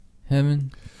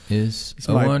Heaven is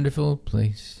a wonderful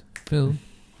place filled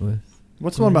with...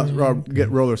 What's the one about get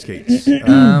roller skates?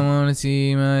 I want to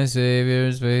see my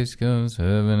Savior's face, 'cause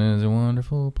heaven is a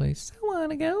wonderful place. I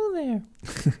want to go there.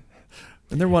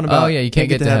 And there one about... Oh, yeah, you can't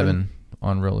get to heaven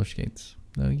on roller skates.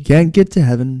 No, you can't get to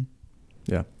heaven.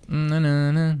 Yeah.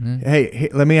 No. Hey,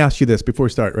 let me ask you this before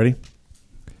we start. Ready?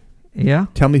 Yeah?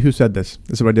 Tell me who said this.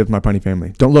 This is what I did with my Piney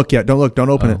family. Don't look yet. Don't look. Don't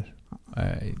open it.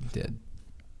 I did.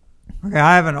 Okay,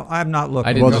 I'm not looking.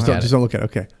 I didn't look at it. Just don't look at it.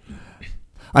 Okay.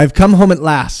 I've come home at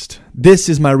last. This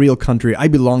is my real country. I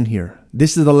belong here.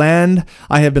 This is the land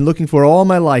I have been looking for all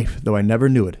my life, though I never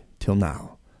knew it till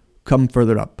now. Come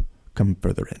further up. Come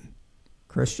further in.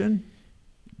 Christian?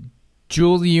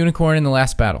 Jewel the Unicorn in the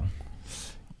Last Battle.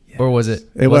 Yes. Or was it?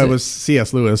 It was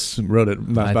C.S. Lewis wrote it.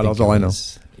 Last Battle. That's all I know.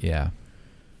 Yeah.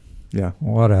 Yeah.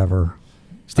 Whatever.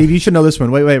 Steve, you should know this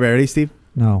one. Wait. Ready, Steve?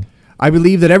 No. I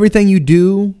believe that everything you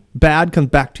do bad comes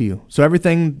back to you. So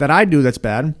everything that I do that's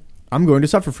bad, I'm going to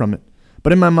suffer from it.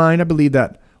 But in my mind, I believe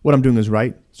that what I'm doing is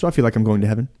right. So I feel like I'm going to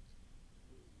heaven.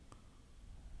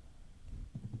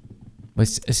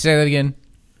 Say that again.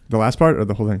 The last part or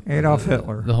the whole thing? Adolf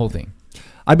Hitler. The whole thing.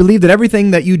 I believe that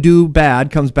everything that you do bad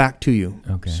comes back to you.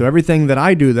 Okay. So everything that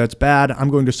I do that's bad,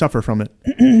 I'm going to suffer from it.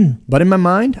 But in my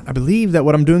mind, I believe that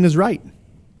what I'm doing is right.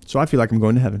 So I feel like I'm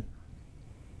going to heaven.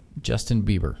 Justin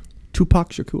Bieber. Tupac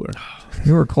Shakur.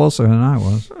 You were closer than I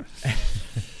was.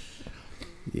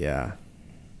 Yeah.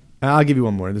 I'll give you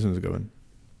one more. This one's a good one.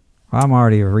 I'm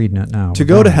already reading it now. To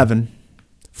go to heaven,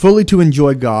 fully to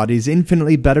enjoy God, is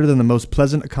infinitely better than the most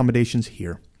pleasant accommodations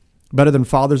here. Better than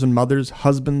fathers and mothers,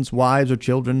 husbands, wives, or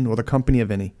children, or the company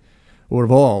of any, or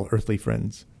of all earthly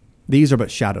friends. These are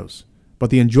but shadows. But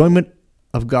the enjoyment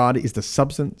of God is the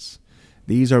substance.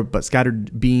 These are but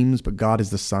scattered beams, but God is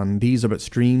the sun. These are but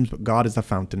streams, but God is the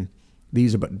fountain.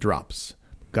 These are but drops.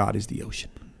 God is the ocean.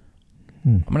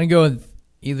 I'm going to go with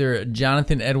either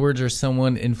Jonathan Edwards or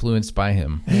someone influenced by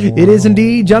him. It is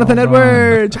indeed Jonathan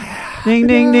Edwards. Ding,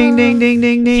 ding, ding, ding, ding,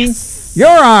 ding, ding. Yes. You're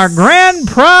our grand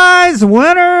prize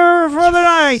winner for the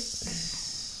night.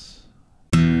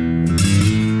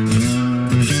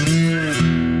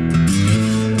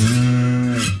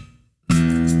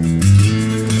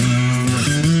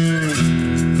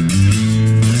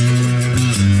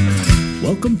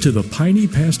 Welcome to the Piney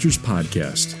Pastors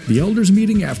Podcast, the elders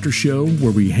meeting after show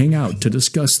where we hang out to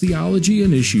discuss theology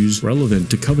and issues relevant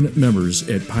to covenant members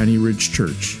at Piney Ridge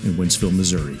Church in Wentzville,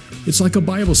 Missouri. It's like a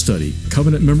Bible study,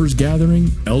 covenant members gathering,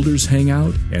 elders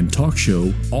hangout, and talk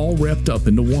show all wrapped up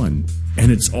into one.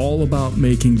 And it's all about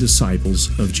making disciples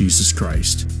of Jesus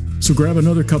Christ. So grab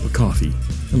another cup of coffee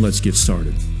and let's get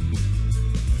started.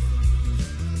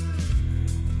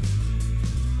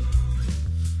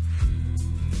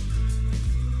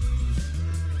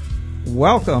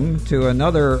 Welcome to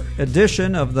another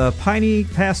edition of the Piney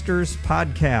Pastors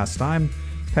Podcast. I'm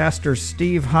Pastor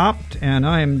Steve Hopt, and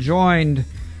I am joined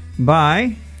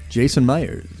by Jason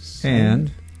Myers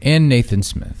and Nathan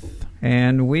Smith.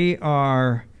 And we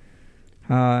are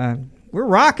we're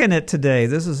rocking it today.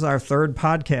 This is our third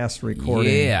podcast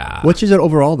recording. Yeah. Which is it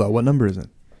overall, though? What number is it?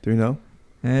 Do you know?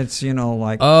 It's,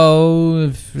 like... we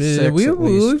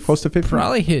close to 50?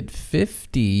 Probably hit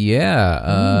 50,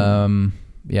 yeah.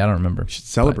 Yeah, I don't remember. Should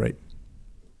celebrate.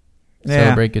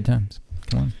 Celebrate good times.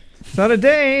 Come on. So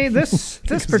today, this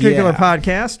particular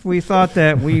podcast, we thought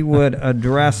that we would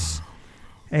address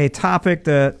a topic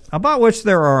about which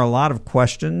there are a lot of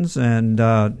questions, and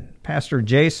Pastor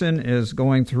Jason is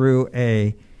going through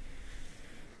a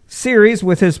series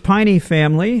with his Piney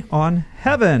family on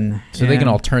heaven. So they can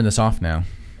all turn this off now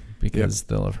because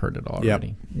they'll have heard it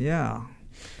already. Yep.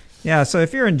 Yeah, so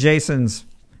if you're in Jason's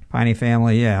Piney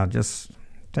family, just...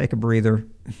 take a breather,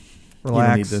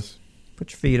 relax, need this.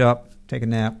 Put your feet up, take a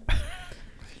nap.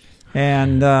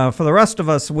 And for the rest of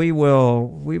us, we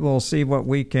will see what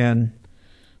we can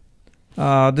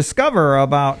discover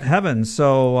about heaven.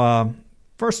 So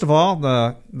first of all,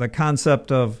 the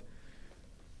concept of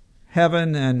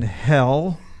heaven and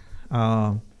hell,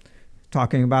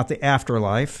 talking about the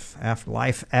afterlife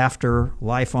after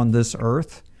life on this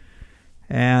earth.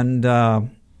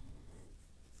 And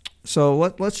so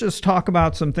let's just talk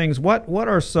about some things. What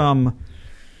are some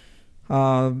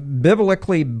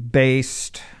biblically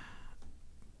based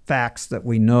facts that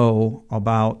we know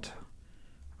about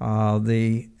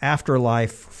the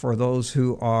afterlife for those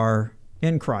who are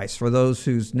in Christ, for those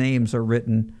whose names are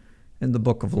written in the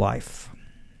book of life?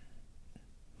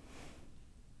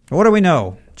 What do we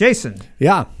know? Jason.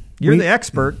 Yeah. You're the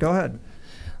expert. Go ahead.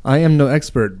 I am no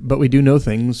expert, but we do know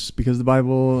things because the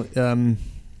Bible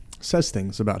says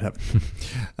things about heaven.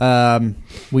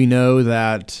 We know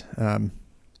that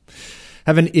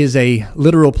Heaven is a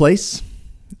literal place.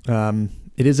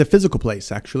 It is a physical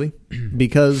place, actually,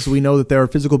 because we know that there are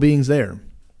physical beings there.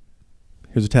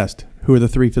 Here's a test. Who are the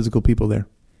 3 physical people there?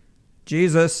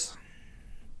 Jesus.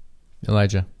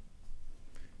 Elijah.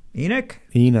 Enoch?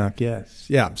 Enoch, yes.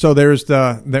 Yeah, so there's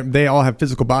they all have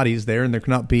physical bodies there, and there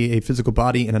cannot be a physical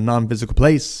body in a non-physical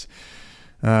place.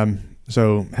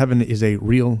 So heaven is a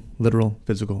real, literal,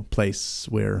 physical place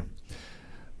where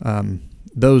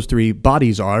those 3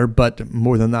 bodies are, but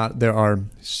more than that, there are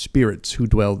spirits who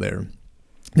dwell there.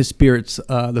 The spirits,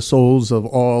 the souls of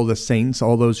all the saints,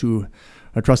 all those who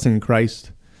are trusting in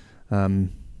Christ,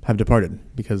 have departed,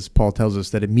 because Paul tells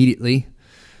us that immediately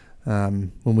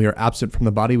when we are absent from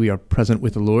the body, we are present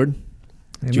with the Lord.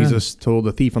 Amen. Jesus told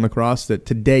the thief on the cross that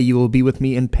today you will be with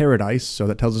me in paradise. So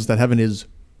that tells us that heaven is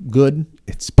good.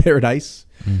 It's paradise.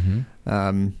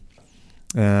 Mm-hmm.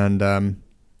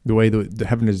 The way the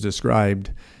heaven is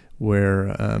described,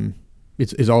 where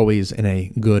it's always in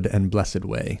a good and blessed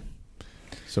way.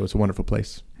 So it's a wonderful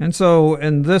place. And so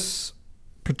in this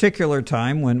particular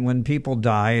time, when people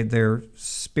die, their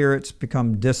spirits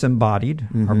become disembodied.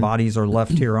 Mm-hmm. Our bodies are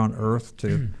left here on earth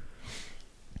to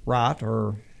rot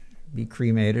or be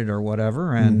cremated or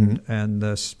whatever, and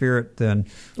the spirit then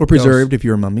or preserved if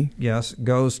you're a mummy. Yes,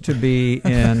 goes to be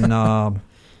in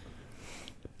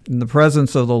the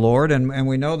presence of the Lord, and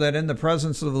we know that in the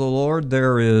presence of the Lord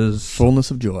there is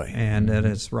fullness of joy, and at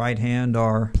His right hand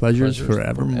are pleasures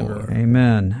forevermore.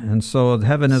 Amen. And so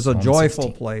heaven is a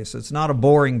joyful place. It's not a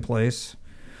boring place.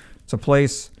 It's a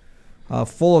place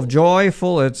full of joy,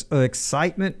 full of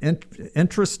excitement,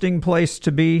 interesting place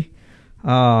to be.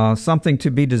 Something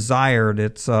to be desired.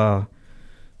 It's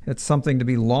something to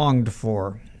be longed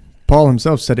for. Paul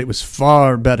himself said it was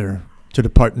far better to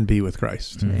depart and be with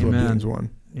Christ. Amen. Philippians 1.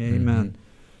 Amen.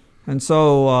 Mm-hmm. And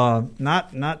so,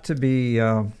 not to be,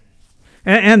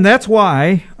 and that's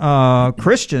why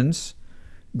Christians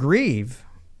grieve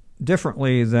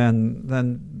differently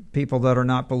than people that are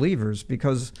not believers,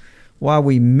 because while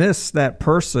we miss that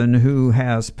person who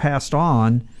has passed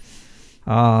on,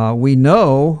 we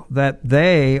know that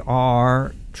they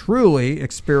are truly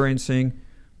experiencing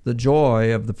the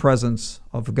joy of the presence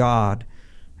of God,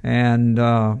 and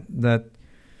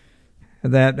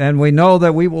and we know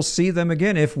that we will see them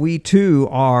again if we too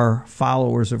are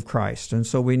followers of Christ. And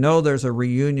so we know there's a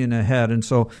reunion ahead. And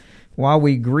so while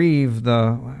we grieve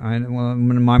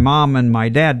when my mom and my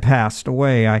dad passed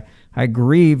away, I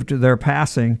grieved their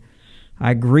passing.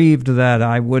 I grieved that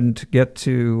I wouldn't get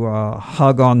to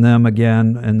hug on them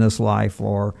again in this life,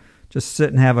 or just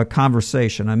sit and have a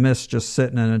conversation. I miss just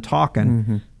sitting and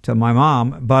talking to my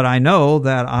mom, but I know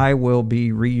that I will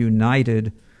be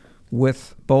reunited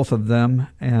with both of them.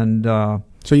 And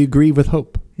so you grieve with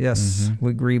hope. Yes,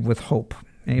 we grieve with hope.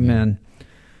 Amen. Yeah.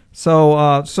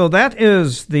 So that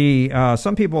is the,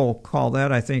 some people call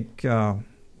that, I think,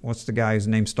 what's the guy whose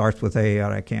name starts with A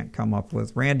that I can't come up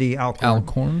with? Randy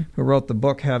Alcorn. Who wrote the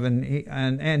book Heaven,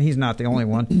 and he's not the only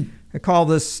one. They call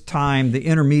this time the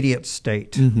intermediate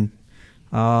state. Mm-hmm.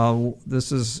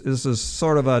 This is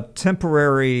sort of a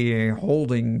temporary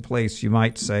holding place, you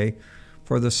might say,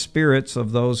 for the spirits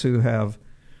of those who have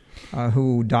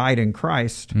who died in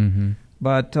Christ. Mm-hmm.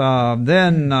 But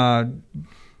then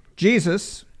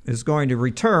Jesus is going to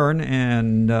return,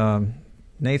 and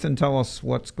Nathan, tell us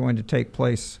what's going to take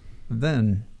place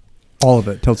then. All of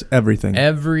it. Tell us everything.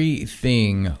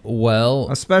 Everything. Well,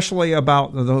 especially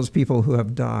about those people who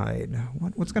have died.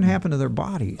 What's going to happen to their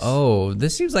bodies? Oh,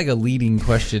 this seems like a leading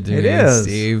question to me,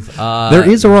 Steve. There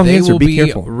is a wrong answer. Be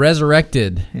careful. They will be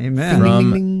resurrected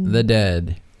from the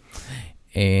dead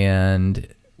and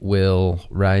will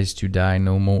rise to die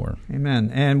no more.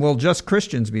 Amen. And will just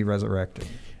Christians be resurrected?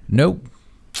 Nope.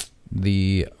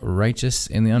 The righteous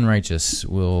and the unrighteous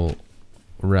will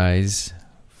rise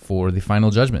for the final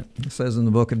judgment. It says in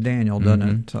the book of Daniel,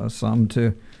 doesn't it? Some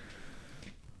to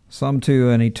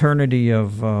an eternity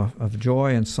of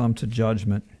joy, and some to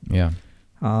judgment. Yeah.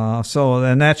 So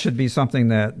then that should be something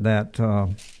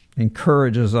that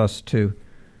encourages us to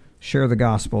share the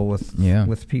gospel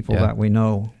with people that we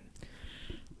know.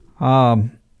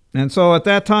 And so at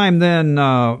that time, then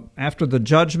after the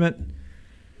judgment,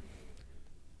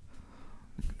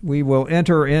 we will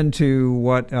enter into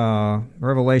what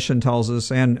Revelation tells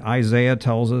us, and Isaiah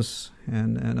tells us,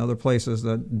 and other places,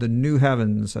 that the new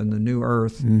heavens and the new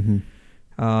earth,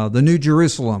 the new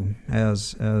Jerusalem,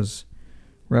 as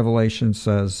Revelation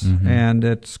says. And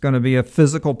it's going to be a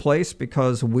physical place,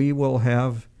 because we will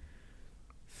have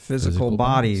physical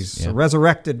bodies,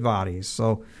 resurrected bodies.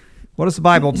 So what does the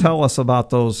Bible tell us about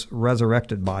those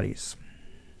resurrected bodies?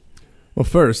 Well,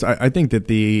 first, I think that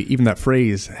even that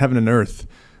phrase, heaven and earth,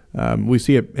 We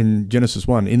see it in Genesis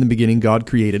 1. In the beginning, God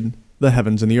created the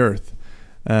heavens and the earth.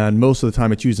 And most of the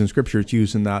time it's used in Scripture, it's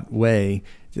used in that way.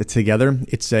 Together,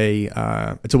 it's a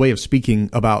way of speaking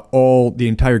about the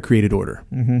entire created order.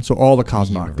 So all the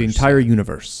cosmos, the entire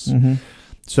universe.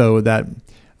 So that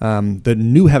the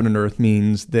new heaven and earth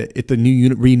means that it's the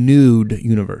new renewed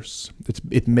universe.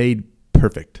 It's made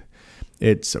perfect.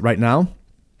 It's right now,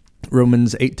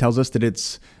 Romans 8 tells us that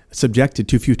it's subjected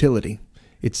to futility.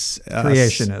 It's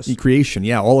creation.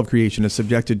 Yeah, all of creation is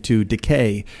subjected to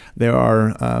decay. There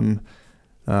are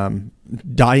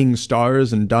dying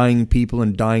stars and dying people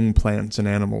and dying plants and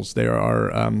animals. There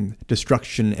are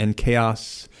destruction and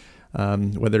chaos,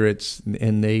 whether it's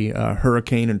in the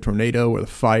hurricane and tornado or the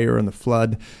fire and the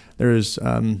flood. There's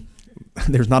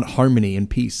not harmony and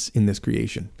peace in this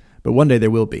creation, but one day there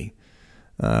will be,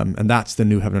 and that's the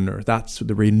new heaven and earth. That's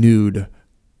the renewed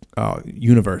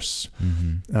universe.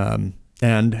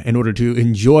 And in order to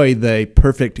enjoy the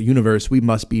perfect universe, we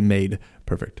must be made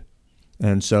perfect.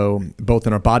 And so both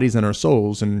in our bodies and our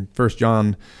souls, in 1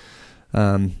 John,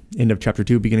 end of chapter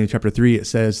 2, beginning of chapter 3, it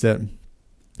says that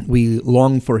we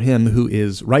long for him who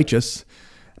is righteous,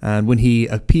 and when he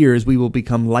appears, we will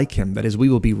become like him. That is, we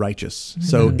will be righteous.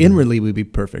 So inwardly we'll be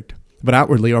perfect, but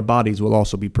outwardly our bodies will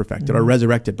also be perfected. Our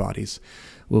resurrected bodies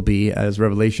will be, as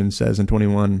Revelation says in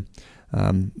 21,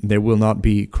 there will not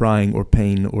be crying or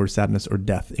pain or sadness or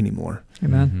death anymore.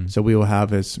 Amen. So we will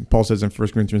have, as Paul says in 1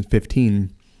 Corinthians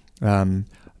 15,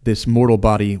 this mortal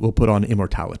body will put on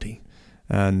immortality,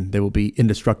 and they will be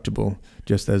indestructible,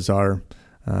 just as our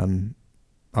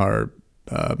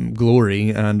glory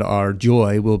and our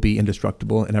joy will be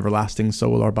indestructible and everlasting. So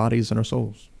will our bodies and our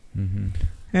souls.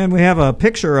 And we have a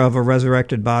picture of a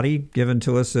resurrected body given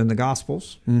to us in the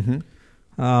Gospels.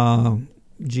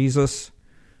 Jesus,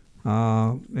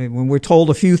 when we're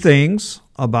told a few things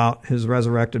about his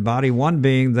resurrected body, one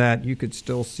being that you could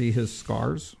still see his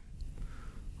scars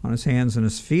on his hands and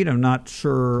his feet. I'm not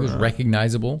sure. It was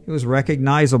recognizable. It was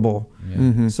recognizable.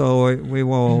 Yeah. So we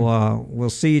will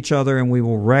we'll see each other and we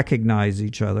will recognize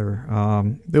each other.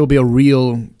 There will be a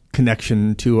real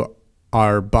connection to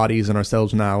our bodies and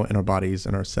ourselves now and our bodies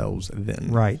and ourselves then.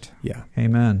 Right. Yeah.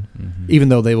 Amen. Even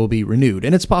though they will be renewed.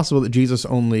 And it's possible that Jesus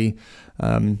only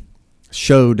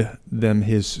showed them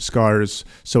his scars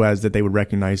so as that they would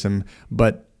recognize him,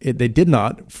 but they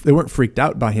weren't freaked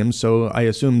out by him, so I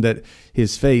assume that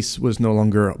his face was no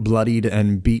longer bloodied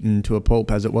and beaten to a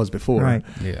pulp as it was before. Right.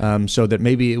 Yeah. So that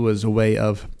maybe it was a way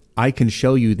of, I can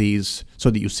show you these so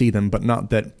that you see them, but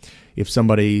not that if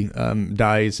somebody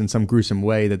dies in some gruesome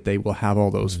way that they will have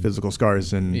all those physical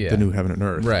scars in the new heaven and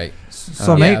earth. Right.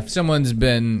 So if someone's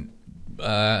been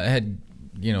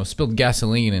spilled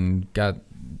gasoline and got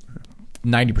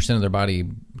 90% of their body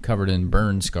covered in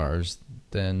burn scars,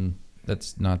 then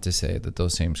that's not to say that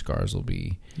those same scars will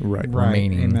be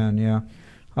remaining. Amen. Yeah.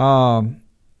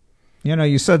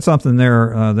 You said something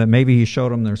there that maybe he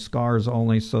showed them their scars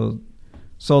only so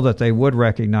that they would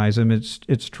recognize him.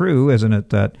 It's true, isn't it,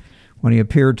 that when he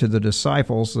appeared to the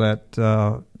disciples, that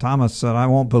Thomas said, "I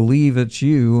won't believe it's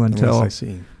you until I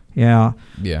see." Yeah.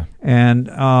 Yeah. And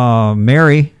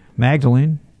Mary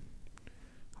Magdalene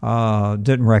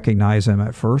didn't recognize him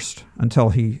at first until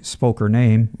he spoke her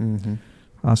name.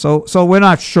 So we're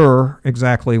not sure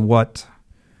exactly what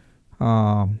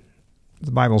the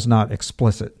Bible's not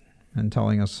explicit in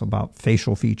telling us about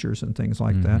facial features and things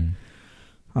like that.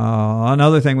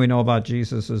 Another thing we know about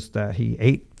Jesus is that he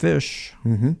ate fish.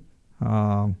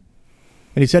 And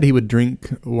he said he would drink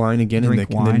wine again in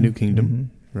the new kingdom.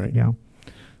 Right. Yeah.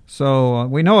 So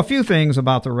we know a few things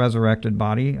about the resurrected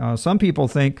body. Some people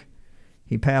think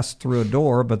he passed through a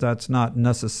door, but that's not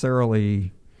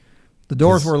necessarily... The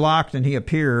doors were locked and he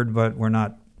appeared, but we're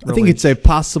not really... I think it's a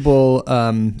possible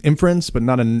inference, but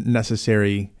not a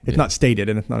necessary... It's not stated,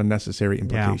 and it's not a necessary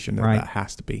implication that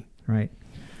has to be. Right.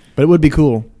 But it would be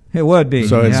cool. It would be.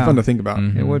 So it's fun to think about.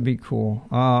 It would be cool.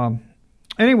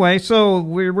 Anyway, so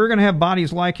we're going to have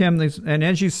bodies like him. And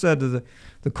as you said, the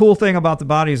cool thing about the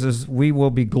bodies is we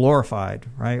will be glorified,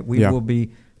 right? We will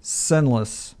be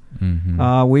sinless.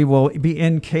 We will be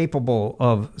incapable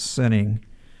of sinning.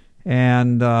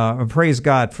 And praise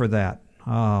God for that.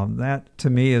 That, to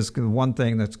me, is one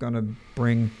thing that's going to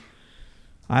bring,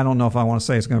 I don't know if I want to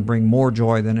say it's going to bring more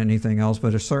joy than anything else,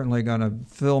 but it's certainly going to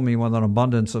fill me with an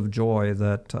abundance of joy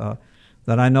that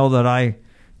I know that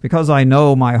because I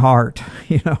know my heart,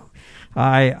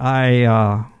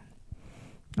 I'm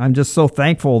just so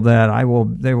thankful that I will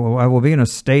be in a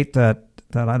state that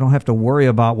I don't have to worry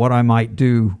about what I might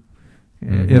do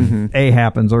if A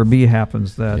happens or B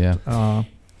happens.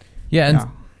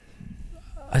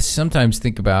 I sometimes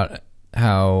think about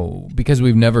how because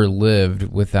we've never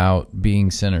lived without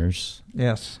being sinners,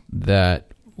 Yes.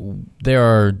 that there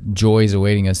are joys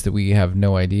awaiting us that we have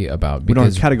no idea about. We don't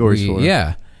have categories for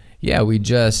it. Yeah, we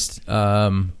just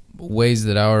ways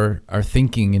that our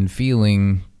thinking and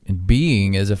feeling and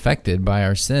being is affected by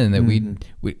our sin. That we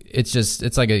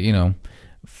it's like a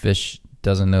fish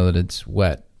doesn't know that it's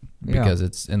wet because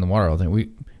it's in the water all the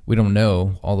time. We don't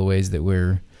know all the ways that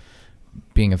we're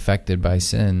being affected by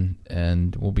sin,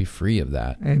 and we'll be free of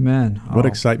that. Amen. What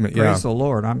excitement! Praise the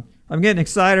Lord. I'm getting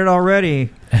excited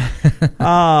already.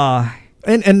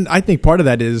 And I think part of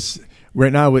that is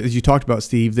right now, as you talked about,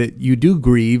 Steve, that you do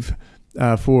grieve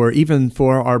for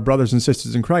our brothers and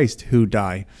sisters in Christ who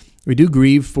die. We do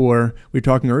grieve for, we were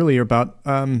talking earlier about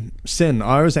sin,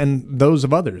 ours and those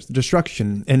of others,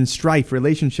 destruction and strife,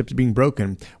 relationships being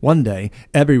broken. One day,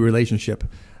 every relationship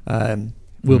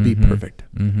will be perfect.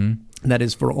 Mm-hmm. And that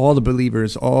is for all the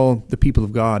believers, all the people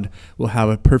of God will have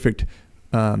a perfect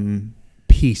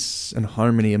peace and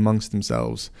harmony amongst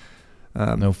themselves.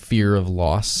 No fear of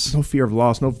loss. No fear of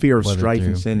loss, no fear of strife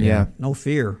and sin. Yeah. No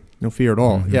fear. No fear at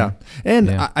all. Mm-hmm. Yeah. And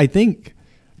I think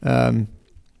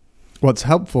what's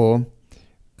helpful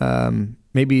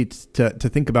maybe to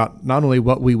think about not only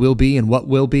what we will be and what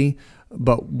will be,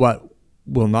 but what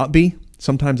will not be.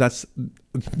 Sometimes that's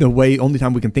the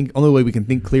only way we can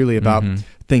think clearly about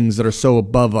things that are so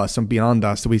above us and beyond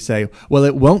us. So we say, well,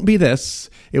 it won't be this.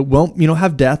 It won't,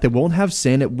 have death. It won't have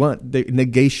sin. It won't the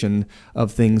negation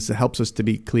of things that helps us to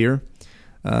be clear.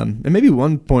 And maybe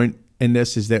one point in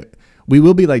this is that we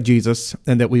will be like Jesus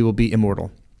and that we will be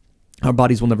immortal. Our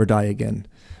bodies will never die again.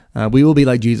 We will be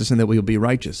like Jesus and that we will be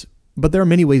righteous. But there are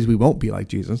many ways we won't be like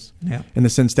Jesus, in the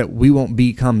sense that we won't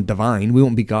become divine. We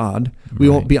won't be God. We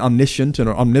won't be omniscient and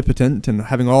omnipotent and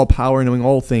having all power and knowing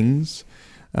all things.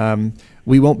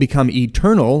 We won't become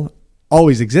eternal,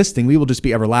 always existing. We will just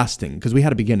be everlasting because we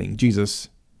had a beginning. Jesus,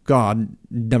 God,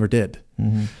 never did.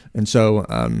 Mm-hmm. And so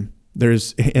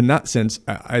there's, in that sense,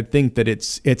 I think that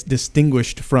it's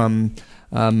distinguished from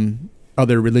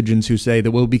other religions who say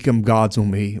that we'll become gods when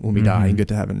we die and get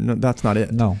to heaven. No, that's not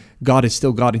it. No. God is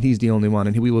still God, and He's the only one,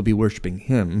 and we will be worshiping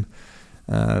Him.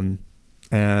 And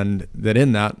that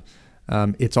in that,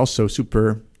 it's also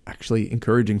super actually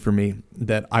encouraging for me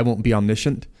that I won't be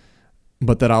omniscient,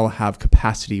 but that I'll have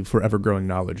capacity for ever-growing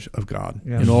knowledge of God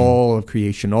in all of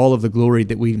creation, all of the glory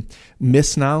that we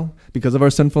miss now because of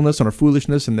our sinfulness and our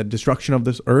foolishness and the destruction of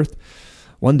this earth.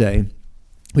 One day,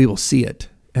 we will see it.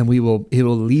 And it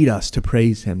will lead us to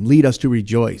praise Him, lead us to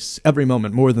rejoice every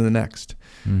moment more than the next,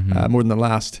 more than the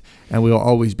last. And we will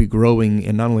always be growing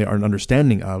in not only our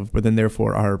understanding of, but then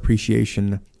therefore our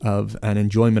appreciation of and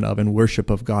enjoyment of and worship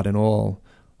of God in all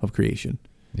of creation.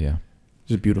 Yeah.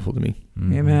 It's just beautiful to me.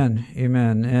 Mm-hmm. Amen.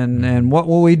 Amen. And what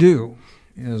will we do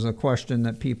is a question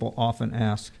that people often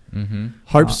ask. Mm-hmm.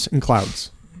 Harps and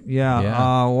clouds.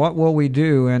 What will we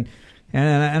do?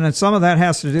 And some of that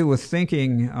has to do with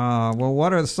thinking,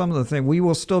 what are some of the things? We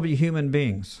will still be human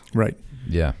beings. Right.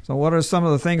 Yeah. So what are some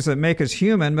of the things that make us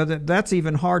human? But that's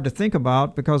even hard to think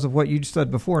about because of what you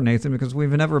said before, Nathan, because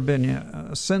we've never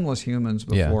been sinless humans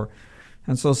before. Yeah.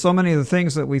 And so many of the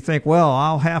things that we think, well,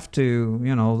 I'll have to,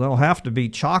 there'll have to be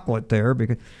chocolate there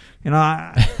because,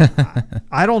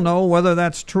 I don't know whether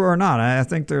that's true or not. I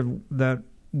think that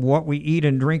what we eat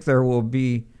and drink there will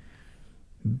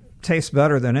taste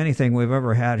better than anything we've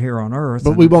ever had here on earth.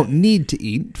 But we won't need to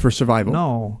eat for survival.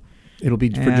 No. It'll be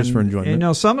just for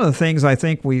enjoyment. Some of the things I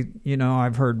think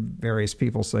I've heard various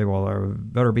people say, well, there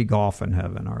better be golf in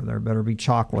heaven, or there better be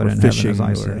chocolate in heaven, as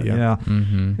I said. Yeah.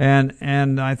 Mm-hmm.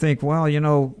 And I think, well,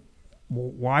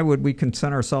 why would we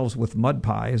content ourselves with mud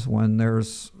pies when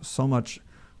there's so much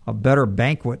a better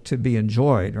banquet to be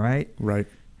enjoyed, right? Right.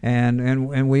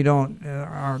 And we don't. There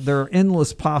are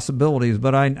endless possibilities,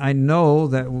 but I know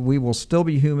that we will still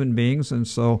be human beings, and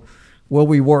so will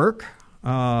we work?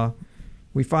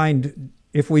 We find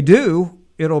if we do,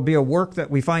 it'll be a work that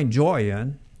we find joy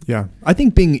in. Yeah, I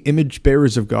think being image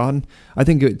bearers of God, I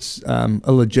think it's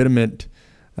a legitimate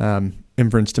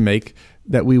inference to make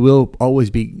that we will always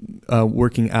be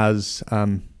working as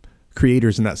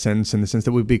creators in that sense, in the sense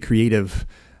that we'll be creative.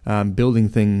 Building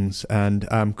things and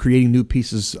creating new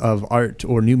pieces of art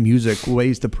or new music,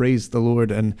 ways to praise the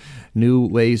Lord and new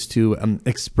ways to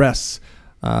express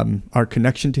our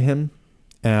connection to Him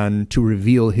and to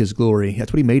reveal His glory.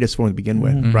 That's what He made us for to begin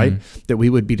with, right? That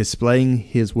we would be displaying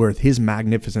His worth, His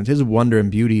magnificence, His wonder and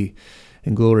beauty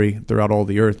and glory throughout all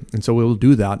the earth. And so we'll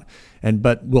do that,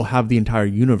 but we'll have the entire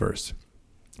universe.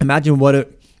 Imagine what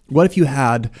if you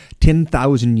had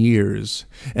 10,000 years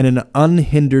and an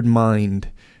unhindered mind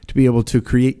to be able to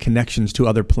create connections to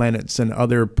other planets and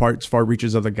other parts, far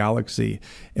reaches of the galaxy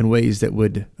in ways that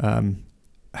would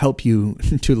help you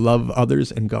to love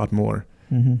others and God more.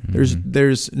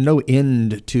 There's no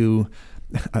end to.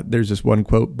 There's this one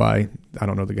quote by, I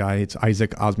don't know the guy. It's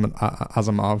Isaac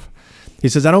Asimov. He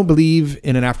says, "I don't believe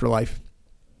in an afterlife,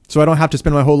 so I don't have to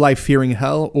spend my whole life fearing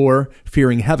hell or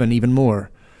fearing heaven even more.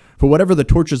 For whatever the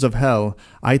tortures of hell,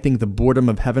 I think the boredom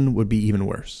of heaven would be even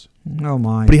worse." Oh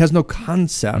my! But he has no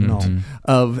concept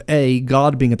of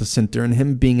God being at the center and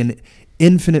him being an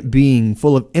infinite being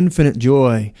full of infinite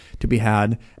joy to be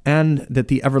had, and that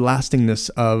the everlastingness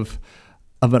of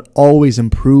an always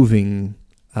improving,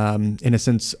 in a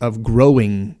sense of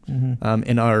growing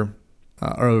in our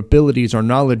abilities, our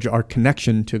knowledge, our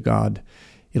connection to God,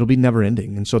 it'll be never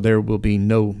ending, and so there will be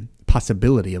no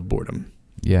possibility of boredom.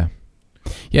 Yeah.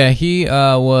 Yeah, he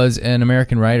was an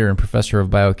American writer and professor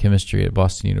of biochemistry at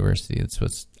Boston University. That's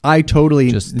what's I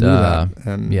totally just knew that.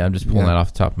 And, I'm just pulling that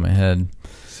off the top of my head.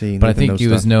 See, but I think he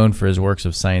was known for his works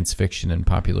of science fiction and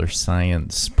popular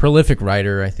science. Prolific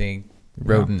writer, I think.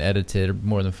 Wrote and edited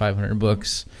more than 500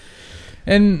 books.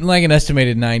 And like an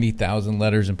estimated 90,000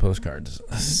 letters and postcards.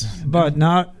 But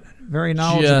not very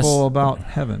knowledgeable about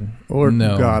heaven. Or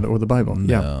God or the Bible.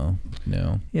 No.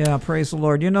 Yeah, praise the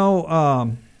Lord.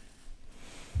 Another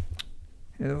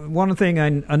thing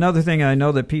I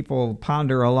know that people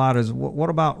ponder a lot is what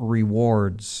about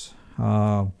rewards?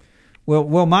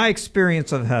 Will my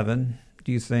experience of heaven,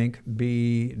 do you think,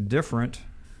 be different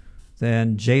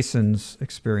than Jason's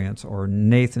experience or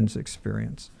Nathan's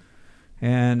experience?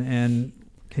 And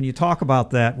can you talk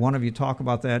about that? One of you talk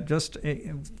about that, just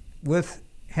with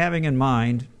having in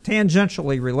mind,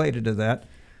 tangentially related to that,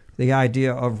 the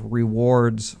idea of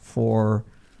rewards for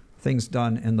things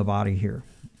done in the body here.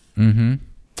 Mm-hmm.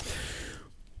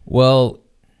 Well,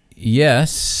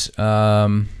 yes,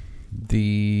 the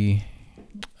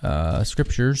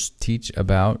scriptures teach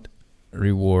about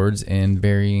rewards and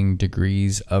varying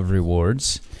degrees of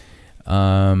rewards,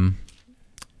 and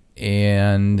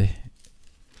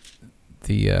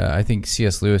I think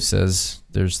C.S. Lewis says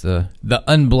there's the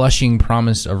unblushing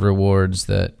promise of rewards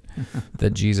that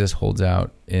Jesus holds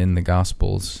out in the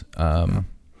Gospels.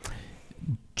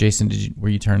 Jason, were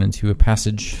you turning to a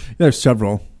passage? There's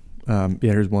several.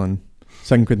 Here's one.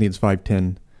 2 Corinthians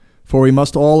 5:10. "For we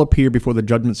must all appear before the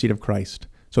judgment seat of Christ,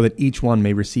 so that each one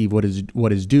may receive what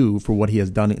is due for what he has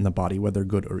done in the body, whether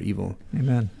good or evil."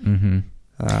 Amen. Mm-hmm.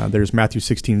 There's Matthew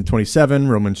 16:27,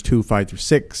 Romans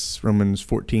 2:5-6, Romans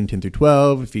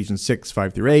 14:10-12, Ephesians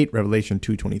 6:5-8, Revelation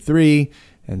 2:23,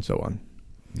 and so on.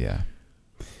 Yeah.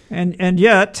 And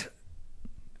yet,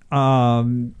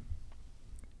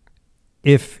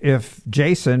 if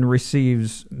Jason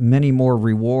receives many more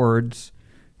rewards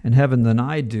in heaven than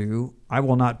I do, I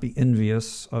will not be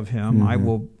envious of him. Mm-hmm. I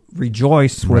will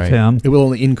rejoice with him. It will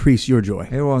only increase your joy.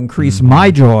 It will increase my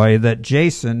joy that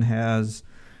Jason has.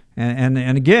 And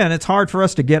again, it's hard for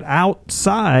us to get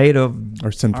outside of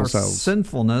our sinful selves,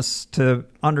 sinfulness, to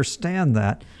understand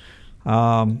that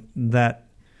our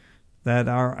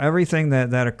everything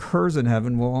that occurs in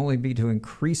heaven will only be to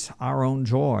increase our own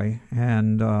joy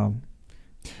and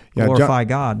glorify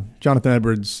God. Jonathan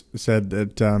Edwards said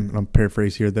that, I'll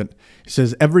paraphrase here, that he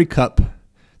says, "Every cup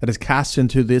that is cast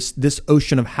into this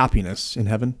ocean of happiness in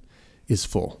heaven is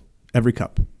full." Every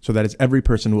cup. So that is, every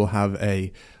person will have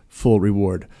a full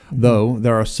reward. Mm-hmm. Though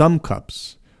there are some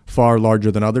cups far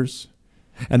larger than others,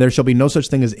 and there shall be no such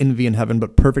thing as envy in heaven,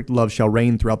 but perfect love shall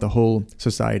reign throughout the whole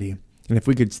society. And if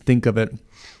we could think of it,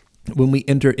 when we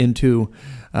enter into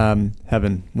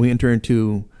heaven, we enter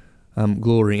into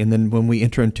glory, and then when we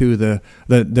enter into the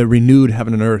renewed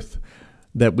heaven and earth,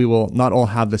 that we will not all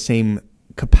have the same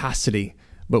capacity,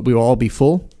 but we will all be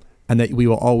full, and that we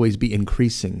will always be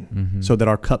increasing, so that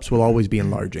our cups will always be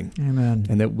enlarging. Amen.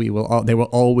 And that they will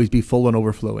always be full and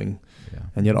overflowing,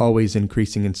 and yet always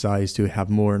increasing in size to have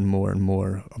more and more and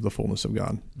more of the fullness of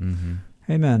God. Mm-hmm.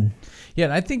 Amen. Yeah,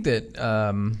 and I think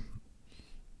that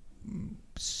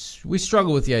we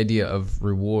struggle with the idea of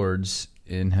rewards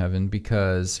in heaven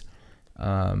because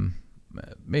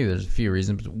maybe there's a few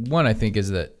reasons. But one, I think, is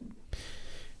that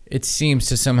it seems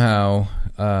to somehow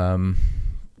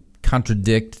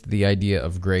contradict the idea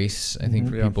of grace, I think,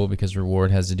 for people, because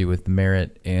reward has to do with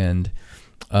merit. And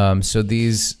so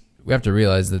we have to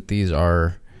realize that these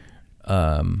are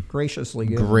graciously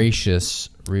given. Gracious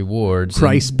rewards.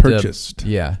 Christ purchased.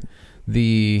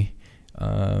 The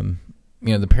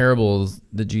parables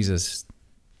that Jesus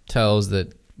tells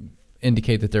that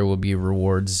indicate that there will be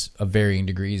rewards of varying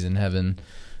degrees in heaven.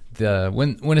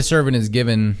 When a servant is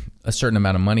given a certain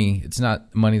amount of money, it's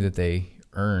not money that they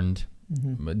earned.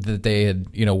 that they had,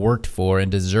 worked for and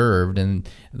deserved, and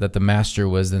that the master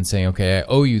was then saying, okay, I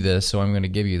owe you this, so I'm going to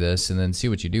give you this, and then see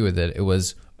what you do with it. It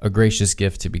was a gracious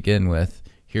gift to begin with.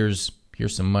 Here's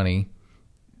some money.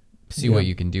 See what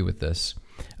you can do with this.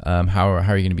 How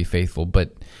are you going to be faithful?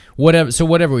 But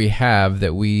whatever we have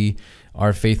that we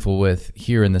are faithful with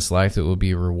here in this life that will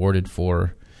be rewarded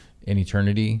for in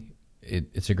eternity,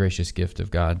 it's a gracious gift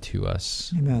of God to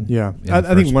us. Amen. Yeah.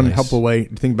 I think one helpful way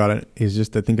to think about it is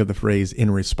just to think of the phrase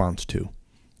 "in response to."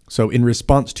 So in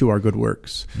response to our good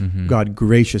works, God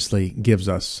graciously gives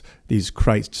us these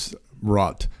Christ's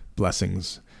wrought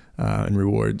blessings and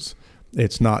rewards.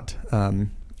 It's not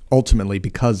ultimately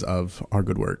because of our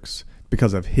good works,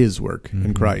 because of his work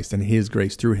in Christ and his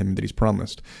grace through him that he's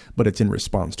promised, but it's in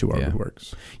response to our good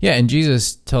works. Yeah, and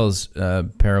Jesus tells a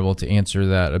parable to answer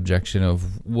that objection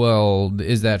of, well,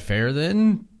 is that fair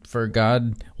then for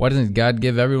God? Why doesn't God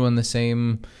give everyone the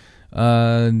same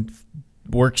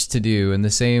works to do and the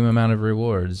same amount of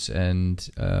rewards? And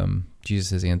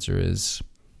Jesus' answer is,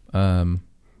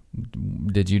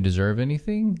 did you deserve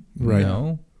anything? Right.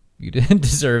 No, you didn't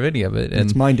deserve any of it. And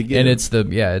it's mine to give. And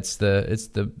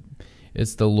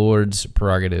it's the Lord's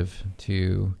prerogative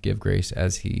to give grace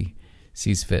as he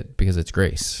sees fit, because it's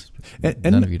grace. And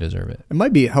none of you deserve it. It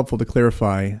might be helpful to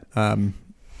clarify that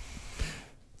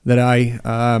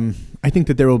I think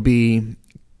that there will be,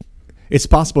 it's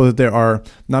possible that there are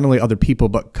not only other people,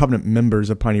 but covenant members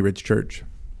of Piney Ridge Church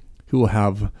who will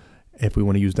have, if we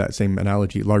want to use that same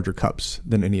analogy, larger cups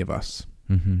than any of us.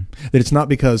 That it's not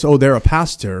because, they're a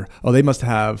pastor, they must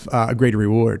have a greater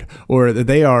reward, or that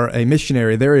they are a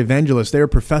missionary, they're an evangelist, they're a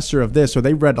professor of this, or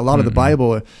they've read a lot of the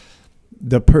Bible.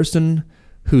 The person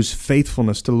whose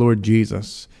faithfulness to the Lord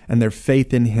Jesus and their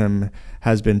faith in him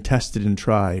has been tested and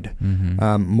tried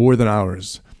more than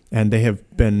ours, and they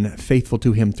have been faithful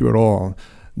to him through it all,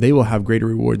 they will have greater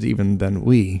rewards even than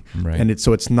we. Right. And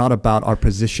it's not about our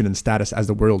position and status as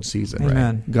the world sees it.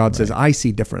 Amen. God says, I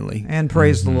see differently. And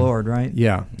praise the Lord, right?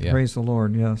 Yeah. Praise the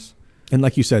Lord, yes. And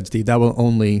like you said, Steve, that will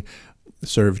only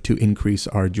serve to increase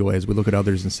our joy as we look at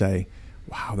others and say,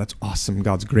 wow, that's awesome.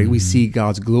 God's great. We see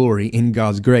God's glory in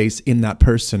God's grace in that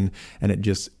person, and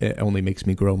it only makes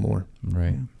me grow more.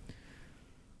 Right.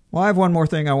 Well, I have one more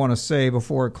thing I want to say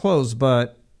before it closes,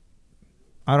 but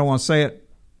I don't want to say it.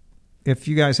 If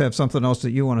you guys have something else that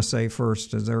you want to say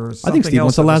first, is there something I think Steve else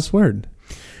wants the last word.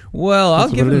 Well, I'll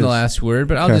give him the last word,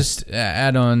 but I'll Okay. just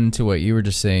add on to what you were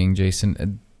just saying,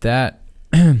 Jason. That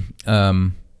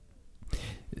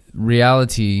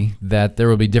reality that there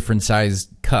will be different sized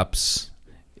cups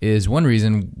is one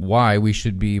reason why we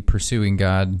should be pursuing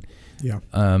God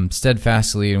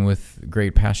steadfastly and with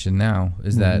great passion now,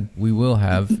 is that we will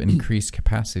have an increased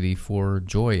capacity for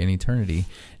joy in eternity.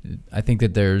 I think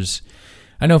that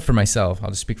I know for myself, I'll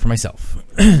just speak for myself,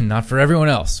 not for everyone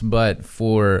else, but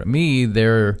for me,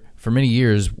 there for many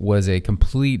years was a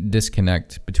complete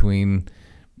disconnect between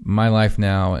my life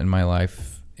now and my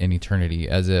life in eternity,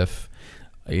 as if,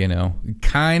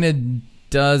 kind of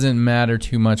doesn't matter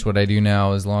too much what I do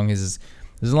now, as long as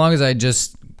I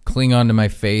just cling on to my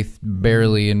faith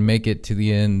barely and make it to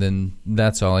the end, then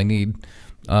that's all I need.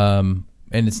 And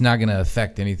it's not going to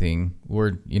affect anything.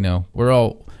 We're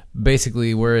all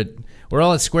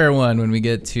at square one when we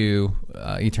get to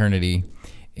eternity,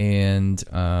 and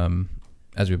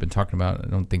as we've been talking about, I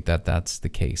don't think that that's the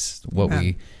case.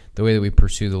 The way that we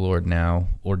pursue the Lord now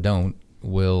or don't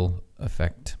will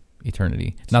affect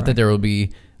eternity. That's not right. That there will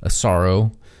be a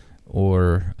sorrow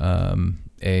or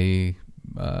I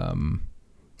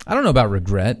don't know about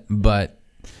regret, but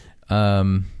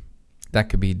that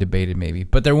could be debated maybe.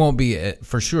 But there won't be,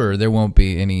 for sure, there won't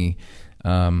be any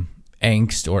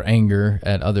angst or anger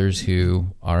at others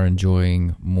who are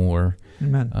enjoying more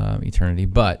eternity.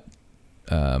 But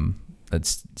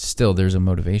that's still, there's a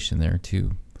motivation there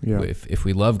too. Yeah. If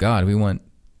we love God, we want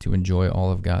to enjoy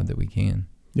all of God that we can.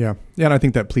 Yeah, and I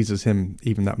think that pleases him,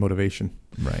 even that motivation.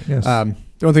 Right. Yes. The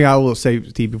only thing I will say,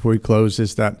 Steve, before we close,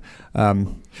 is that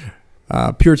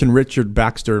Puritan Richard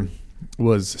Baxter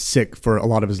was sick for a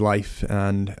lot of his life,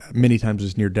 and many times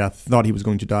was near death. Thought he was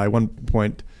going to die. At one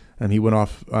point, he went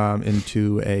off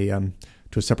into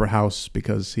to a separate house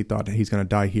because he thought he's going to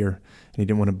die here, and he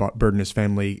didn't want to burden his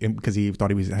family because he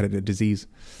thought he had a disease.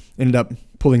 Ended up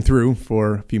pulling through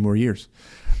for a few more years.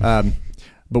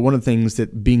 But one of the things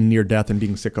that being near death and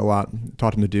being sick a lot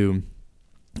taught him to do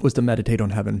was to meditate on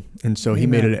heaven. And so he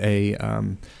made it a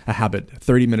habit,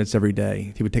 30 minutes every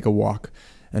day. He would take a walk,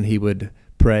 and he would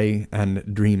pray and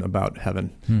dream about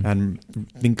heaven and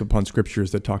think upon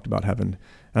scriptures that talked about heaven.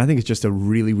 And I think it's just a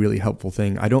really, really helpful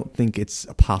thing. I don't think it's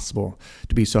possible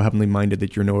to be so heavenly minded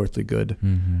that you're no earthly good.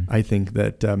 I think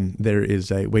that there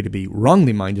is a way to be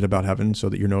wrongly minded about heaven so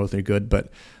that you're no earthly good.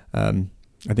 But I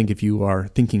think if you are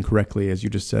thinking correctly, as you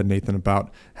just said, Nathan,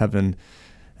 about heaven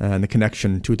and the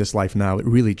connection to this life now, it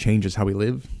really changes how we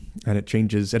live. And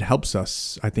it helps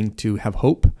us, I think, to have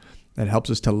hope. It helps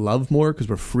us to love more because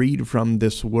we're freed from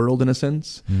this world in a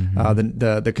sense,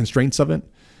 the constraints of it.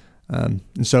 And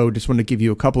so just want to give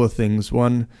you a couple of things.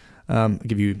 One, I'll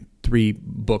give you 3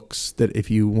 books that if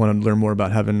you want to learn more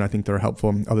about heaven, I think they're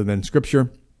helpful other than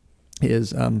scripture.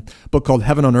 Is a book called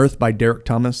Heaven on Earth by Derek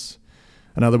Thomas.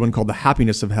 Another one called The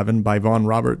Happiness of Heaven by Vaughn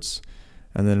Roberts.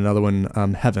 And then another one,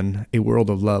 Heaven, A World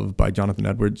of Love by Jonathan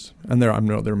Edwards. And I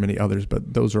know there are many others,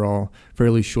 but those are all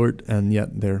fairly short and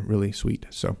yet they're really sweet.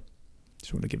 So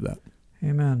just want to give that.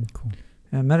 Amen. Cool.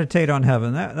 And meditate on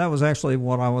heaven. That was actually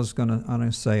what I was going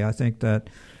to say. I think that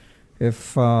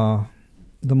if the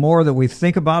more that we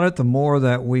think about it, the more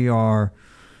that we are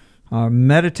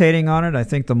meditating on it, I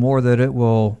think the more that it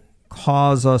will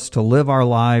cause us to live our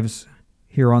lives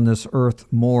here on this earth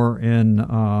more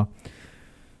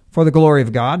for the glory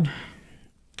of God.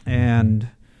 And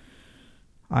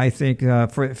I think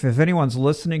if anyone's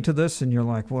listening to this and you're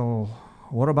like, well,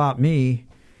 what about me?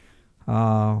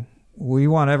 We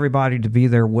want everybody to be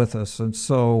there with us. And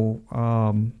so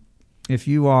if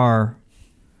you are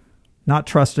not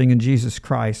trusting in Jesus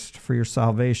Christ for your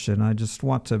salvation, I just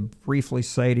want to briefly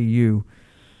say to you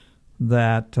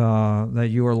that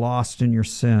you are lost in your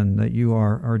sin, that you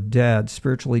are dead,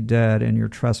 spiritually dead in your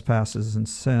trespasses and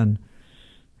sin.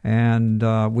 And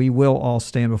we will all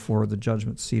stand before the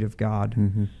judgment seat of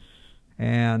God.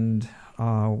 And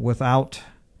without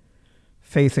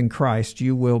faith in Christ,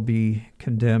 you will be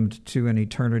condemned to an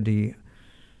eternity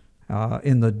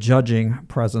in the judging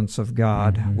presence of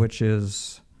God, which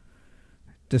is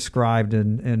described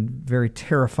in very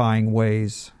terrifying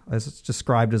ways, as it's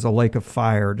described as a lake of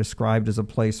fire, described as a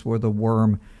place where the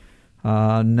worm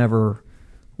never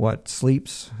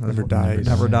sleeps? Never dies.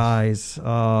 Never dies.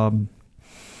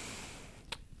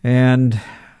 And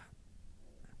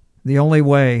the only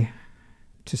way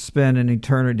to spend an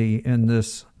eternity in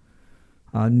this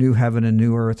new heaven and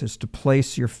new earth is to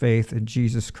place your faith in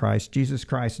Jesus Christ. Jesus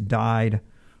Christ died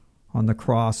on the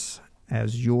cross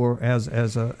as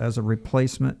a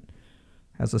replacement,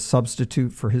 as a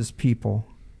substitute for his people,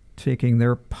 taking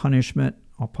their punishment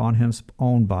upon his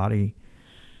own body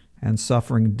and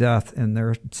suffering death in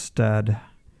their stead,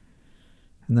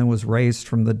 and then was raised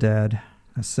from the dead,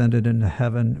 ascended into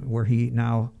heaven, where he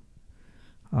now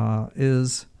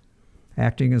is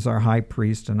acting as our high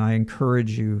priest. And I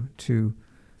encourage you to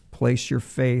place your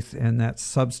faith in that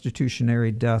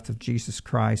substitutionary death of Jesus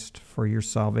Christ for your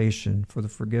salvation, for the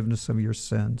forgiveness of your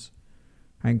sins.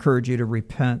 I encourage you to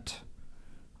repent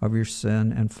of your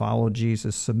sin and follow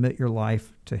Jesus. Submit your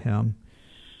life to him,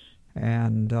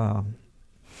 and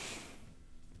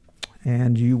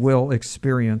you will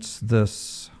experience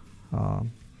this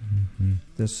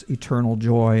this eternal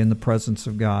joy in the presence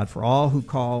of God. For all who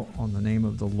call on the name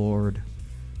of the Lord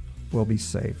will be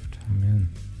saved. Amen.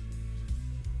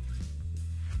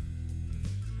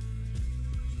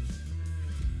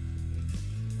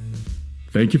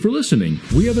 Thank you for listening.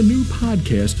 We have a new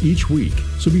podcast each week,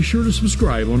 so be sure to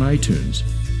subscribe on iTunes.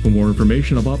 For more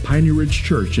information about Piney Ridge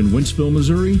Church in Wentzville,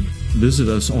 Missouri, visit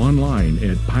us online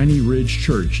at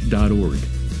pineyridgechurch.org.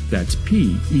 That's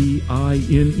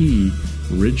P-E-I-N-E,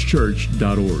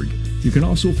 ridgechurch.org. You can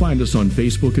also find us on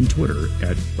Facebook and Twitter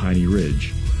at Piney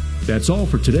Ridge. That's all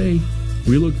for today.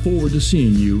 We look forward to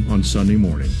seeing you on Sunday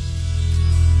morning.